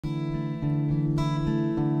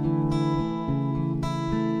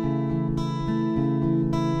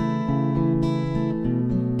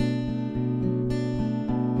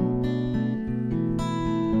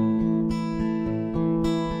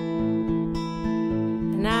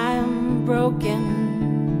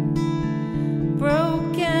broken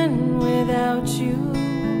without you.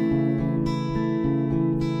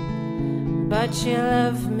 But you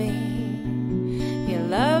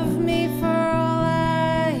love me for all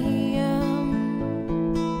I am,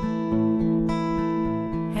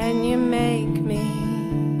 and you make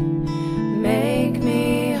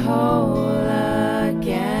me whole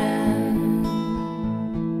again.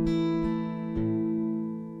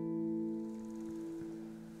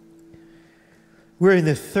 We're in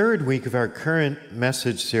the third week of our current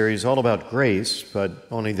message series, all about grace, but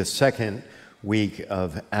only the second week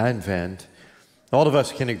of Advent. All of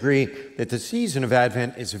us can agree that the season of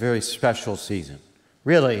Advent is a very special season.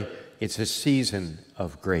 Really, it's a season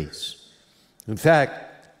of grace. In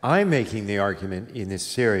fact, I'm making the argument in this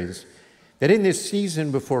series that in this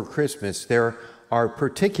season before Christmas, there are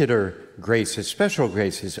particular graces, special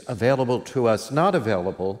graces available to us, not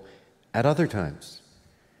available at other times.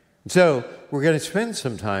 So we're going to spend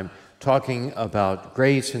some time talking about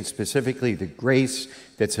grace, and specifically the grace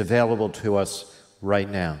that's available to us right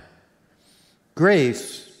now.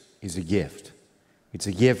 Grace is a gift. It's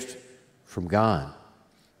a gift from God.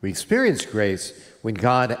 We experience grace when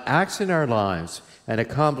God acts in our lives and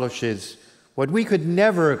accomplishes what we could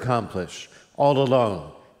never accomplish all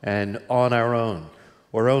alone and on our own,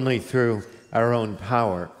 or only through our own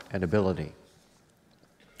power and ability.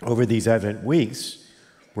 Over these Advent weeks,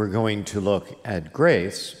 we're going to look at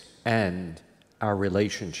grace and our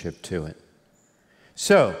relationship to it.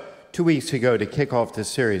 So, 2 weeks ago, to kick off this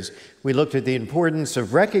series, we looked at the importance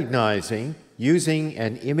of recognizing, using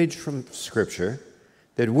an image from Scripture,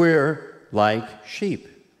 that we're like sheep.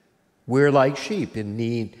 We're like sheep in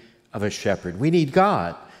need of a shepherd. We need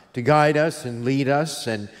God to guide us and lead us,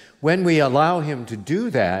 and when we allow Him to do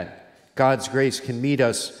that, God's grace can meet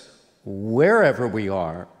us wherever we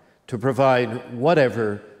are to provide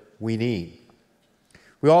whatever we need.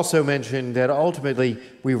 We also mentioned that ultimately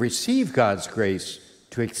we receive God's grace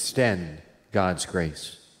to extend God's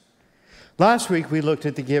grace. Last week we looked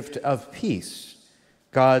at the gift of peace.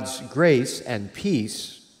 God's grace and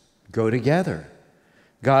peace go together.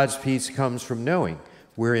 God's peace comes from knowing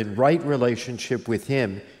we're in right relationship with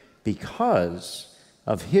Him because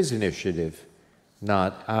of His initiative,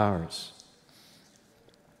 not ours.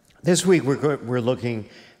 This week we're looking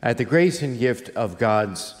at the grace and gift of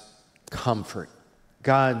God's comfort.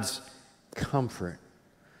 God's comfort.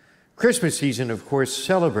 Christmas season, of course,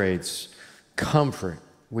 celebrates comfort.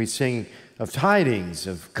 We sing of tidings,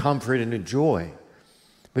 of comfort and of joy.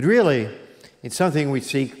 But really, it's something we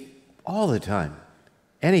seek all the time,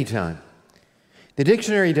 anytime. The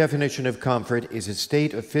dictionary definition of comfort is a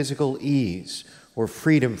state of physical ease or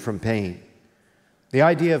freedom from pain. The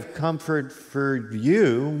idea of comfort for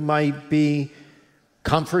you might be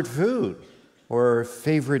comfort food or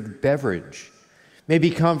favorite beverage. Maybe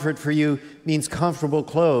comfort for you means comfortable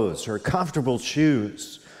clothes or comfortable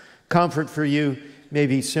shoes. Comfort for you may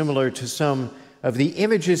be similar to some of the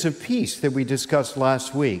images of peace that we discussed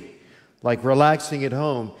last week, like relaxing at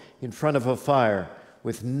home in front of a fire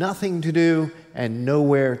with nothing to do and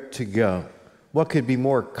nowhere to go. What could be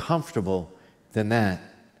more comfortable than that?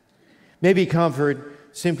 Maybe comfort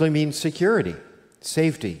simply means security,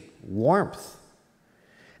 safety, warmth.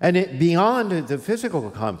 And beyond the physical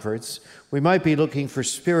comforts, we might be looking for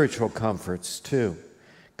spiritual comforts too.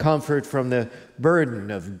 Comfort from the burden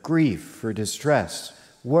of grief or distress,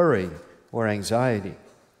 worry or anxiety.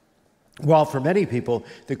 While for many people,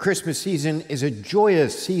 the Christmas season is a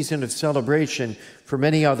joyous season of celebration, for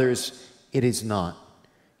many others, it is not.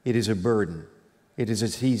 It is a burden. It is a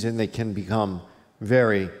season that can become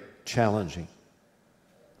very challenging.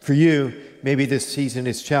 For you, maybe this season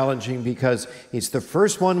is challenging because it's the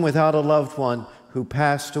first one without a loved one who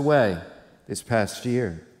passed away this past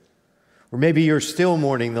year. Or maybe you're still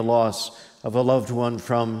mourning the loss of a loved one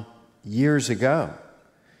from years ago.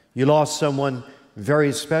 You lost someone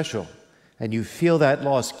very special, and you feel that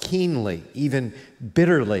loss keenly, even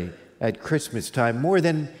bitterly at Christmas time, more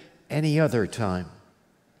than any other time.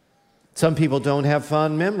 Some people don't have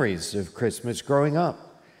fond memories of Christmas growing up.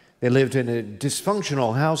 They lived in a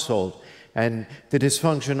dysfunctional household, and the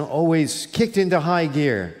dysfunction always kicked into high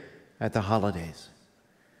gear at the holidays.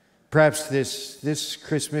 Perhaps this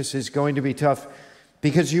Christmas is going to be tough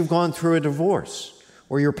because you've gone through a divorce,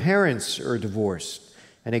 or your parents are divorced,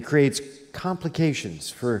 and it creates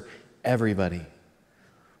complications for everybody.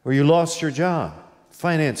 Or you lost your job,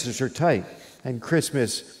 finances are tight, and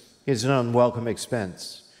Christmas is an unwelcome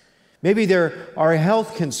expense. Maybe there are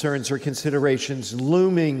health concerns or considerations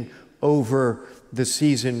looming over the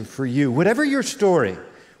season for you. Whatever your story,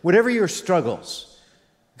 whatever your struggles,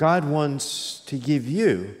 God wants to give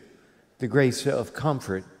you the grace of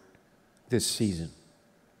comfort this season.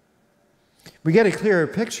 We get a clearer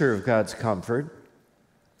picture of God's comfort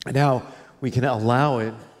and how we can allow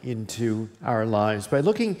it into our lives by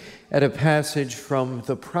looking at a passage from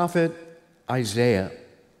the prophet Isaiah.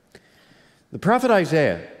 The prophet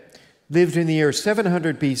Isaiah lived in the year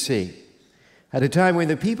 700 BC, at a time when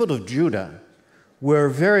the people of Judah were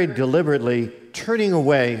very deliberately turning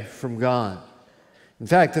away from God. In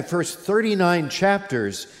fact, the first 39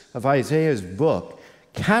 chapters of Isaiah's book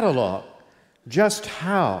catalog just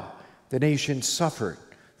how the nation suffered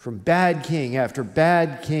from bad king after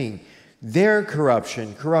bad king, their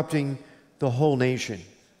corruption corrupting the whole nation.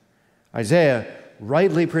 Isaiah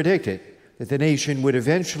rightly predicted that the nation would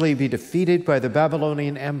eventually be defeated by the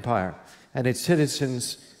Babylonian Empire and its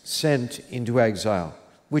citizens sent into exile,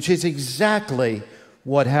 which is exactly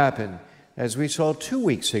what happened, as we saw 2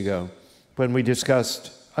 weeks ago when we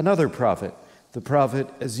discussed another prophet, the prophet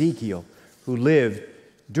Ezekiel, who lived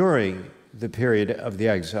during the period of the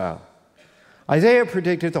exile. Isaiah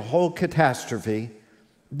predicted the whole catastrophe,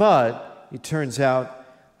 but it turns out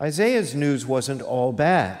Isaiah's news wasn't all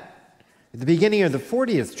bad. At the beginning of the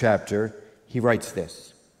 40th chapter, he writes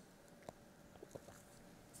this: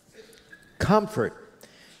 "Comfort,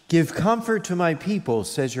 give comfort to my people,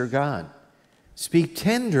 says your God. Speak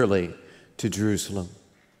tenderly to Jerusalem."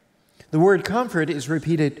 The word comfort is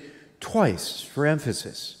repeated twice for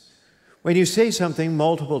emphasis. When you say something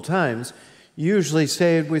multiple times, you usually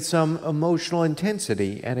say it with some emotional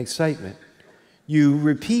intensity and excitement. You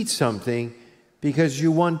repeat something because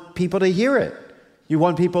you want people to hear it. You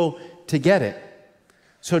want people to get it.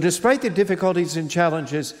 So despite the difficulties and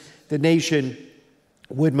challenges the nation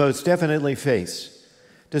would most definitely face,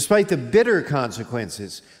 despite the bitter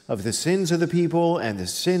consequences of the sins of the people and the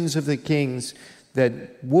sins of the kings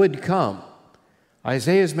that would come,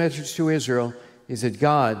 Isaiah's message to Israel is that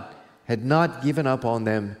God had not given up on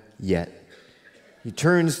them yet. He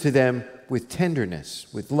turns to them with tenderness,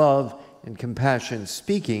 with love and compassion,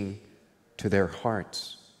 speaking to their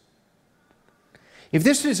hearts. If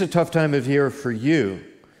this is a tough time of year for you,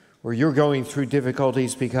 or you're going through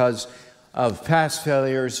difficulties because of past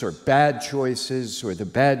failures or bad choices or the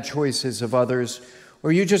bad choices of others,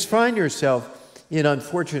 or you just find yourself in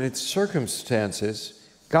unfortunate circumstances,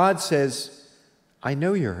 God says, I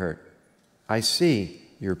know you're hurt. I see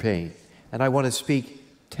your pain, and I want to speak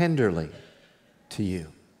tenderly to you.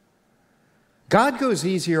 God goes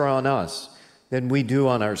easier on us than we do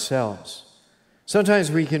on ourselves.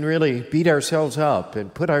 Sometimes we can really beat ourselves up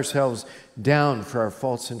and put ourselves down for our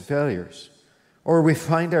faults and failures. Or we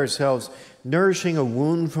find ourselves nourishing a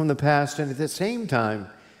wound from the past and at the same time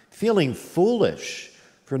feeling foolish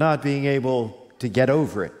for not being able to get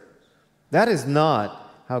over it. That is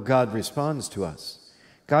not how God responds to us.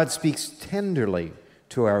 God speaks tenderly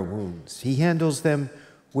to our wounds. He handles them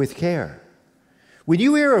with care. When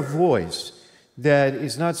you hear a voice that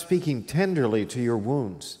is not speaking tenderly to your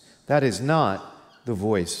wounds, that is not the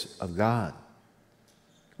voice of God.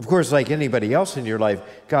 Of course, like anybody else in your life,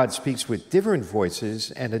 God speaks with different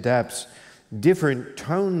voices and adapts different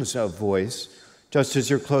tones of voice, just as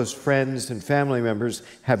your close friends and family members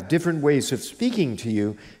have different ways of speaking to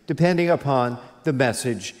you depending upon the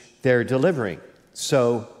message they're delivering.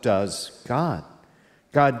 So does God.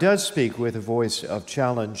 God does speak with a voice of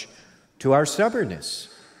challenge to our stubbornness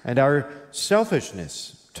and our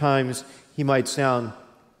selfishness. At times, he might sound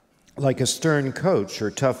like a stern coach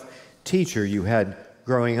or tough teacher you had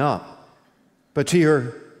growing up. But to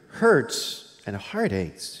your hurts and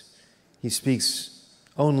heartaches, he speaks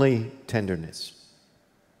only tenderness.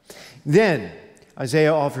 Then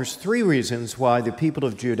Isaiah offers 3 reasons why the people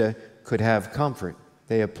of Judah could have comfort.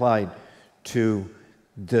 They applied to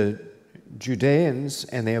the Judeans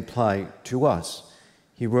and they apply to us.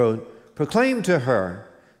 He wrote, "Proclaim to her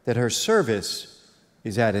that her service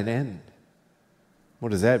is at an end."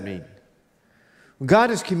 What does that mean? God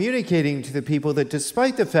is communicating to the people that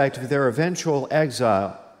despite the fact of their eventual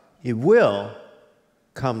exile, it will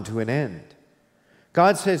come to an end.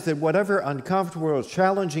 God says that whatever uncomfortable or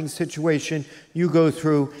challenging situation you go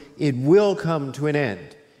through, it will come to an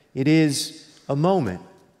end. It is a moment,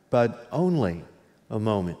 but only a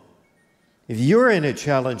moment. If you're in a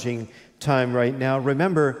challenging time right now,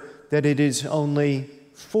 remember that it is only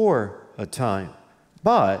for a time,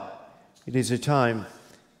 but it is a time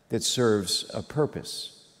that serves a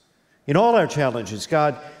purpose. In all our challenges,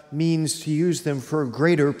 God means to use them for a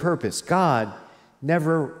greater purpose. God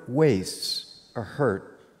never wastes a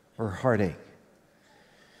hurt or heartache.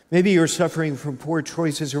 Maybe you're suffering from poor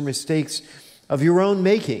choices or mistakes of your own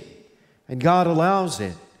making, and God allows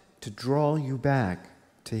it to draw you back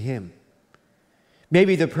to Him.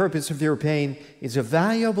 Maybe the purpose of your pain is a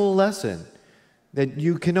valuable lesson that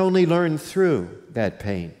you can only learn through that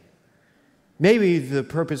pain. Maybe the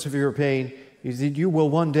purpose of your pain is that you will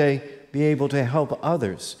one day be able to help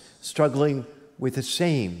others struggling with the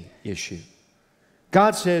same issue.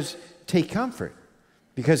 God says, take comfort,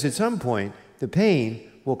 because at some point the pain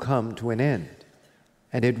will come to an end,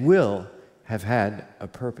 and it will have had a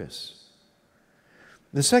purpose.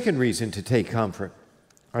 The second reason to take comfort,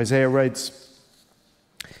 Isaiah writes,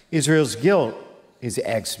 Israel's guilt is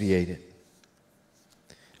expiated.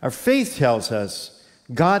 Our faith tells us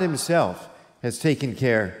God himself has taken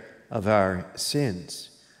care of our sins.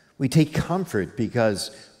 We take comfort because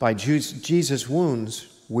by Jesus' wounds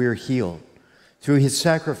we're healed. Through his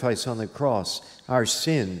sacrifice on the cross, our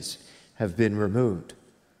sins have been removed.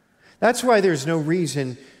 That's why there's no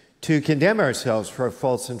reason to condemn ourselves for our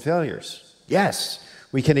faults and failures. Yes,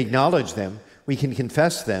 we can acknowledge them, we can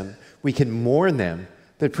confess them, we can mourn them,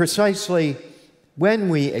 but precisely when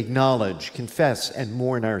we acknowledge, confess, and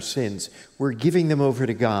mourn our sins, we're giving them over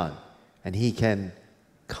to God, and he can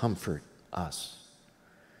comfort us.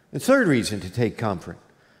 The third reason to take comfort,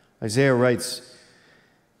 Isaiah writes,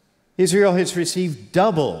 Israel has received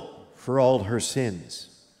double for all her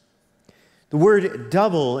sins. The word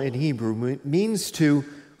double in Hebrew means to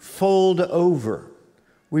fold over.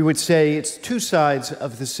 We would say it's two sides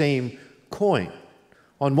of the same coin.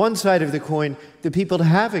 On one side of the coin, the people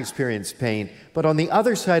have experienced pain, but on the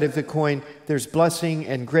other side of the coin, there's blessing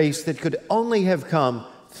and grace that could only have come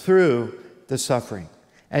through the suffering.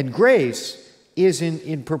 And grace isn't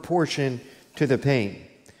in proportion to the pain.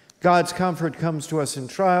 God's comfort comes to us in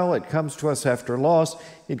trial, it comes to us after loss,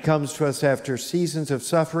 it comes to us after seasons of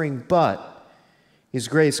suffering, but his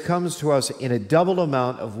grace comes to us in a double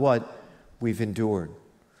amount of what we've endured.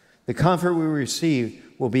 The comfort we receive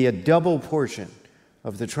will be a double portion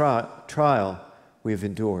of the trial we've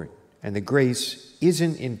endured. And the grace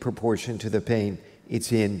isn't in proportion to the pain,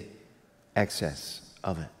 it's in excess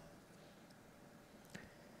of it.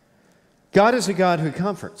 God is a God who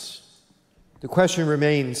comforts. The question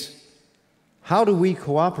remains, how do we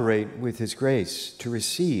cooperate with his grace to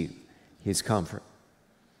receive his comfort?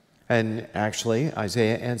 And actually,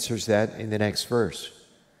 Isaiah answers that in the next verse.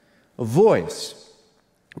 A voice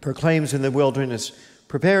proclaims in the wilderness,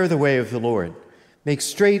 prepare the way of the Lord. Make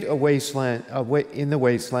straight in the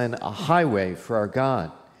wasteland a highway for our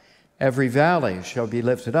God. Every valley shall be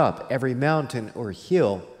lifted up, every mountain or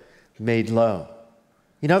hill made low.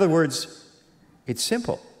 In other words, it's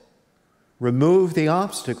simple. Remove the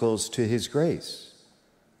obstacles to his grace.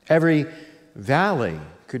 Every valley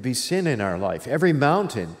could be sin in our life. Every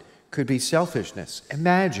mountain could be selfishness.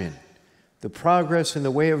 Imagine the progress in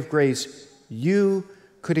the way of grace you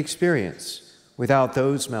could experience without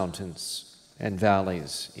those mountains and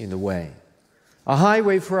valleys in the way. A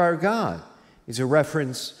highway for our God is a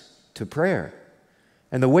reference to prayer,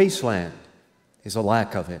 and the wasteland is a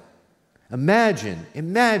lack of it.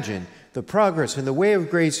 Imagine the progress in the way of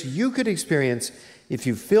grace you could experience if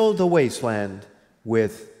you filled the wasteland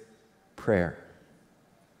with prayer.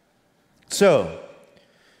 So,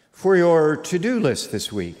 for your to-do list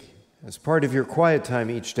this week, as part of your quiet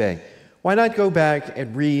time each day, why not go back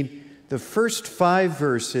and read the first 5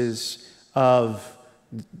 verses of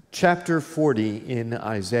chapter 40 in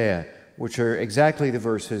Isaiah, which are exactly the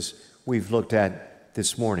verses we've looked at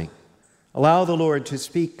this morning. Allow the Lord to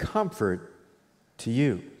speak comfort to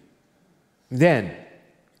you. Then,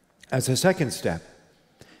 as a second step,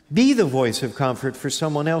 be the voice of comfort for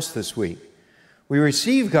someone else this week. We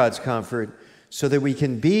receive God's comfort so that we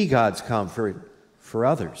can be God's comfort for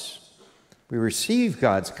others. We receive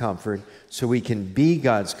God's comfort so we can be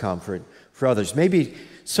God's comfort for others. Maybe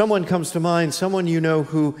someone comes to mind, someone you know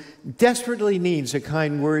who desperately needs a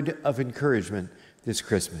kind word of encouragement this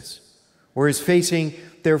Christmas, or is facing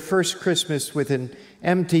their first Christmas with an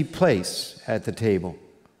empty place at the table,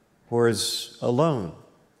 or is alone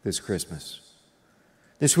this Christmas.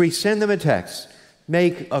 This week, send them a text,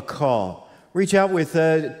 make a call, reach out with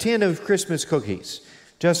a tin of Christmas cookies,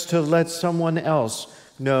 just to let someone else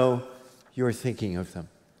know you're thinking of them.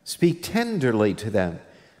 Speak tenderly to them,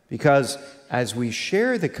 because as we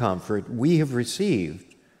share the comfort we have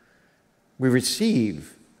received, we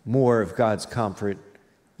receive more of God's comfort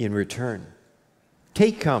in return.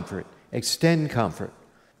 Take comfort, extend comfort,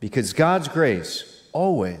 because God's grace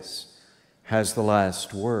always has the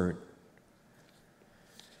last word.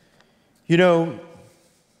 You know,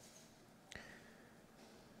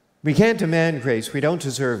 we can't demand grace. We don't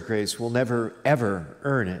deserve grace. We'll never, ever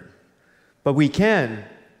earn it. But we can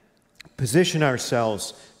position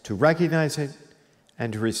ourselves to recognize it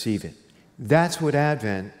and to receive it. That's what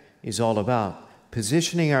Advent is all about.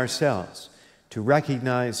 positioning ourselves to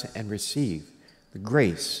recognize and receive the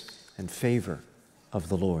grace and favor of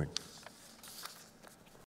the Lord.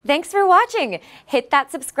 Thanks for watching. Hit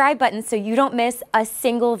that subscribe button so you don't miss a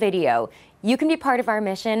single video. You can be part of our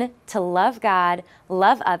mission to love God,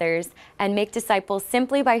 love others, and make disciples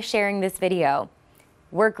simply by sharing this video.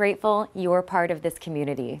 We're grateful you're part of this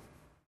community.